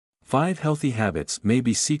5 healthy habits may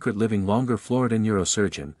be secret living longer. Florida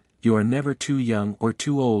neurosurgeon, you are never too young or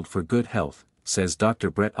too old for good health, says Dr.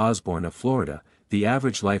 Brett Osborne of Florida. The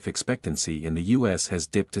average life expectancy in the U.S. has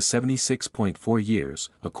dipped to 76.4 years,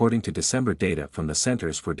 according to December data from the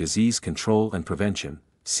Centers for Disease Control and Prevention,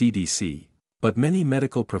 CDC. But many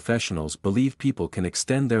medical professionals believe people can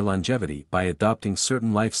extend their longevity by adopting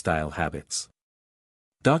certain lifestyle habits.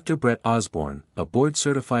 Dr. Brett Osborne, a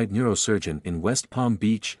board-certified neurosurgeon in West Palm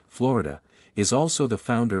Beach, Florida, is also the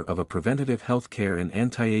founder of a preventative health care and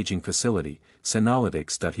anti-aging facility,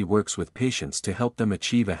 Senolytics. He works with patients to help them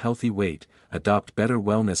achieve a healthy weight, adopt better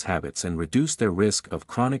wellness habits and reduce their risk of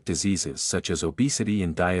chronic diseases such as obesity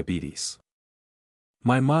and diabetes.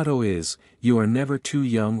 My motto is, you are never too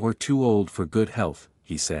young or too old for good health,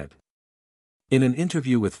 he said. In an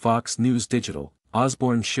interview with Fox News Digital,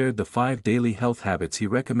 Osborne shared the 5 daily health habits he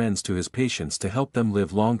recommends to his patients to help them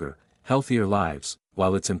live longer, healthier lives.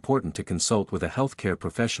 While it's important to consult with a healthcare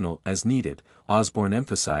professional as needed, Osborne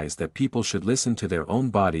emphasized that people should listen to their own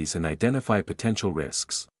bodies and identify potential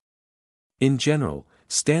risks. In general,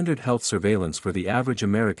 standard health surveillance for the average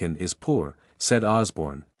American is poor, said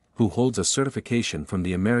Osborne, who holds a certification from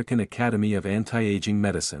the American Academy of Anti-Aging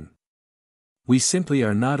Medicine. We simply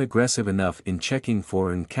are not aggressive enough in checking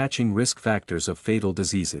for and catching risk factors of fatal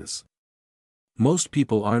diseases. Most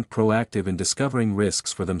people aren't proactive in discovering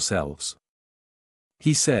risks for themselves,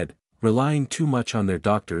 he said, relying too much on their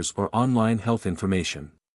doctors or online health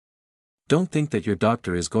information. Don't think that your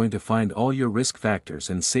doctor is going to find all your risk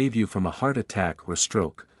factors and save you from a heart attack or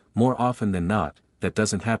stroke. More often than not, that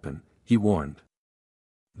doesn't happen, he warned.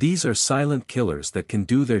 These are silent killers that can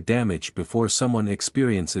do their damage before someone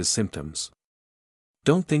experiences symptoms.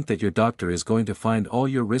 Don't think that your doctor is going to find all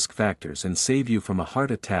your risk factors and save you from a heart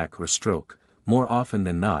attack or stroke. More often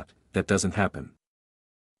than not, that doesn't happen.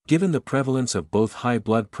 Given the prevalence of both high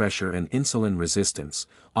blood pressure and insulin resistance,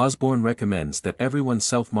 Osborne recommends that everyone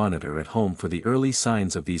self-monitor at home for the early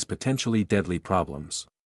signs of these potentially deadly problems.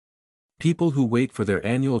 People who wait for their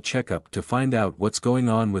annual checkup to find out what's going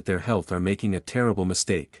on with their health are making a terrible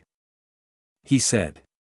mistake, he said.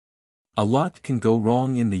 A lot can go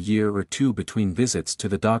wrong in the year or two between visits to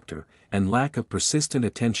the doctor, and lack of persistent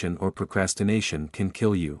attention or procrastination can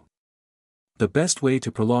kill you. The best way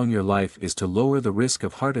to prolong your life is to lower the risk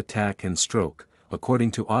of heart attack and stroke,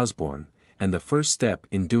 according to Osborne, and the first step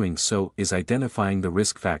in doing so is identifying the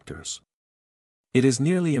risk factors. It is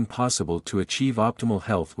nearly impossible to achieve optimal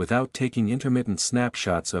health without taking intermittent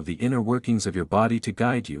snapshots of the inner workings of your body to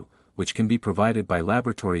guide you, which can be provided by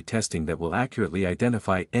laboratory testing that will accurately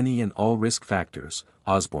identify any and all risk factors,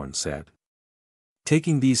 Osborne said.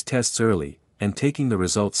 Taking these tests early, and taking the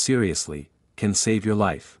results seriously, can save your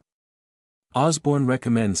life. Osborne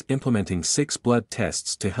recommends implementing 6 blood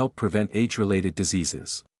tests to help prevent age-related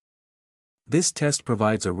diseases. This test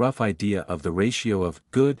provides a rough idea of the ratio of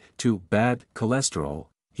good to bad cholesterol,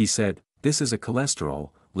 he said. This is a cholesterol,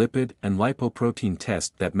 lipid and lipoprotein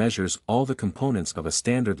test that measures all the components of a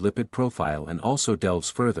standard lipid profile and also delves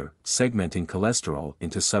further, segmenting cholesterol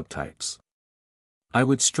into subtypes. I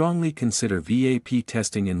would strongly consider VAP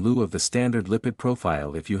testing in lieu of the standard lipid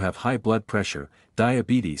profile if you have high blood pressure,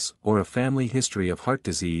 diabetes, or a family history of heart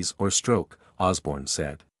disease or stroke, Osborne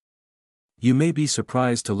said. You may be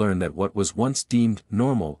surprised to learn that what was once deemed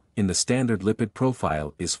normal in the standard lipid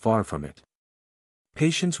profile is far from it.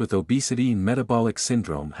 Patients with obesity and metabolic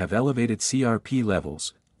syndrome have elevated CRP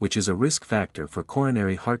levels, which is a risk factor for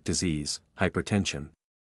coronary heart disease, hypertension,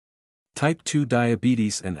 type 2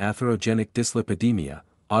 diabetes and atherogenic dyslipidemia,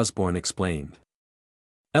 Osborne explained.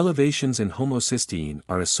 Elevations in homocysteine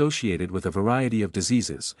are associated with a variety of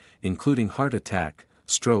diseases, including heart attack,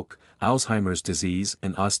 stroke, Alzheimer's disease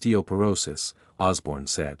and osteoporosis, Osborne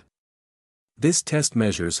said. This test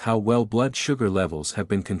measures how well blood sugar levels have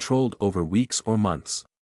been controlled over weeks or months.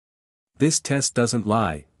 This test doesn't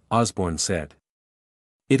lie, Osborne said.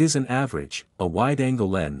 It is an average, a wide-angle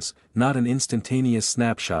lens, not an instantaneous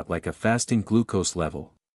snapshot like a fasting glucose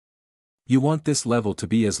level. You want this level to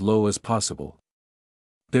be as low as possible.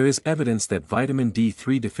 There is evidence that vitamin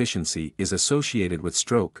D3 deficiency is associated with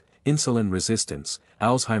stroke, insulin resistance,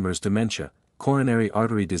 Alzheimer's dementia, coronary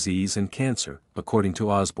artery disease and cancer, according to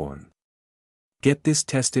Osborne. Get this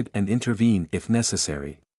tested and intervene if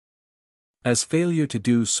necessary, as failure to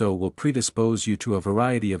do so will predispose you to a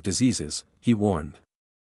variety of diseases, he warned.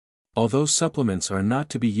 Although supplements are not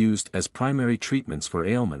to be used as primary treatments for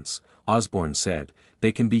ailments, Osborne said,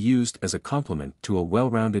 they can be used as a complement to a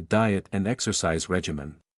well-rounded diet and exercise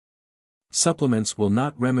regimen. Supplements will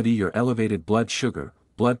not remedy your elevated blood sugar,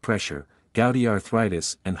 blood pressure, gouty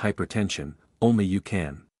arthritis and hypertension, only you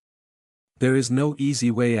can There is no easy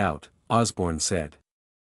way out, Osborne said.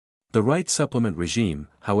 The right supplement regime,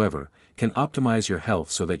 however, can optimize your health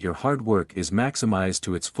so that your hard work is maximized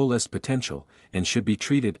to its fullest potential, and should be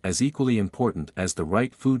treated as equally important as the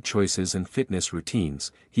right food choices and fitness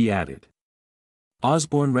routines, he added.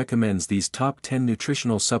 Osborne recommends these top 10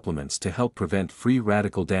 nutritional supplements to help prevent free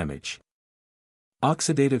radical damage.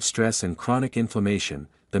 Oxidative stress and chronic inflammation,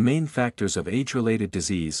 the main factors of age-related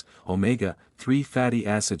disease, omega-3 fatty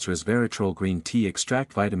acids, resveratrol, green tea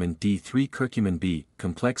extract, vitamin D3, curcumin B,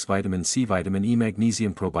 complex vitamin C, vitamin E,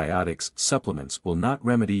 magnesium. Probiotics supplements will not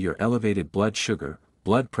remedy your elevated blood sugar,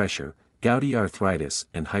 blood pressure, gouty arthritis,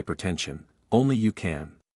 and hypertension, only you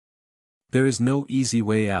can. There is no easy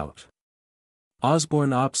way out.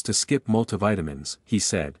 Osborne opts to skip multivitamins, he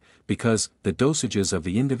said, because the dosages of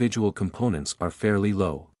the individual components are fairly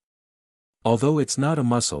low. Although it's not a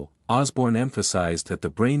muscle, Osborne emphasized that the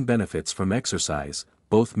brain benefits from exercise,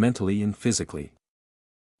 both mentally and physically.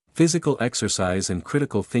 Physical exercise and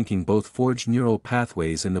critical thinking both forge neural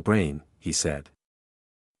pathways in the brain, he said.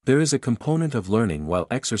 There is a component of learning while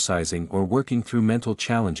exercising or working through mental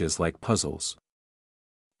challenges like puzzles.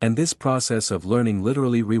 And this process of learning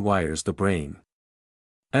literally rewires the brain.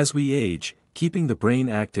 As we age, keeping the brain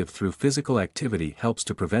active through physical activity helps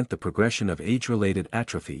to prevent the progression of age-related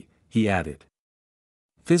atrophy, he added.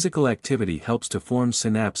 Physical activity helps to form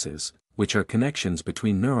synapses, which are connections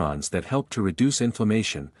between neurons that help to reduce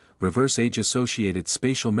inflammation, reverse age-associated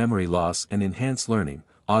spatial memory loss, and enhance learning,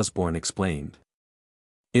 Osborne explained.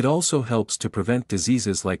 It also helps to prevent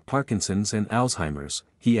diseases like Parkinson's and Alzheimer's,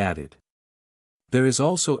 he added. There is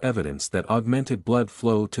also evidence that augmented blood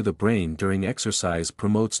flow to the brain during exercise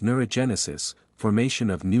promotes neurogenesis, formation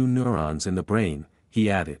of new neurons in the brain, he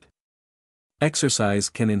added. Exercise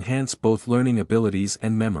can enhance both learning abilities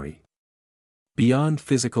and memory. Beyond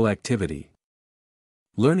physical activity,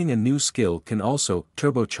 learning a new skill can also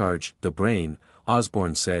turbocharge the brain,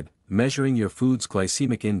 Osborne said. Measuring your food's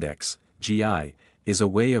glycemic index, GI, is a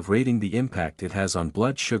way of rating the impact it has on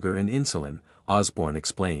blood sugar and insulin, Osborne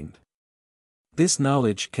explained. This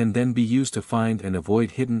knowledge can then be used to find and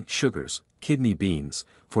avoid hidden sugars. Kidney beans,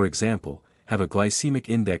 for example, have a glycemic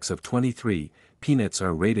index of 23, peanuts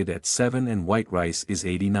are rated at 7 and white rice is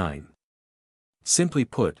 89. Simply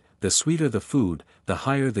put, the sweeter the food, the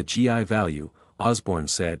higher the GI value, Osborne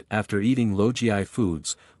said. After eating low GI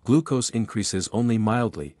foods, glucose increases only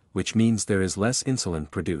mildly, which means there is less insulin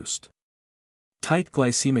produced. Tight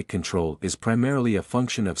glycemic control is primarily a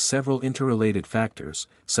function of several interrelated factors,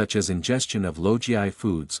 such as ingestion of low GI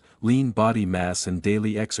foods, lean body mass, and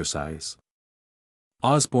daily exercise.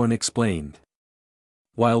 Osborne explained.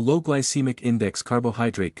 While low glycemic index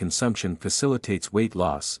carbohydrate consumption facilitates weight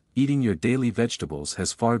loss, eating your daily vegetables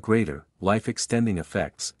has far greater, life-extending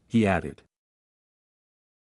effects, he added.